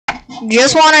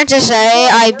Just wanted to say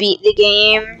I beat the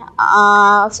game.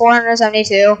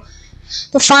 472.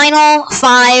 The final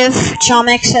 5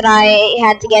 Chomix that I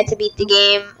had to get to beat the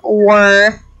game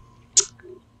were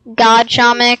God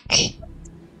Chomix,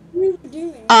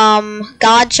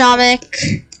 God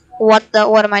Chomix, what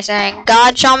am I saying?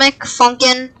 God Chomix,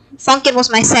 Funkin was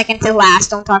my second to last,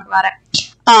 don't talk about it.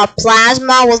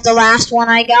 Plasma was the last one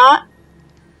I got.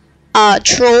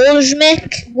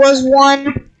 Trollsmic was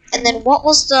one, and then what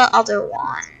was the other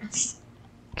one?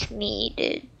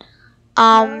 Needed.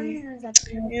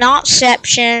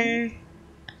 Notception.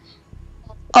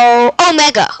 Oh,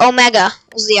 Omega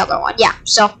was the other one. Yeah.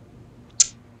 So,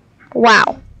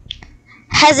 wow,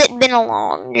 has it been a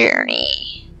long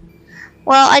journey?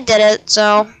 Well, I did it,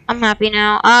 so I'm happy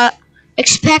now.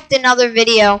 Expect another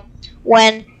video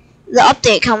when the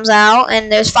update comes out, and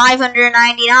there's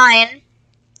 599,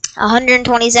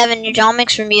 127 new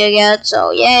Chomix for me to get.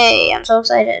 So, yay! I'm so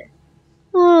excited.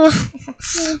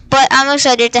 But I'm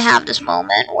excited to have this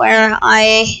moment where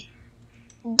I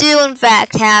do in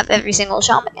fact have every single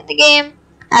Chomix in the game.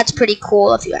 That's pretty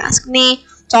cool if you ask me.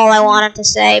 That's all I wanted to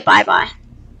say. Bye bye.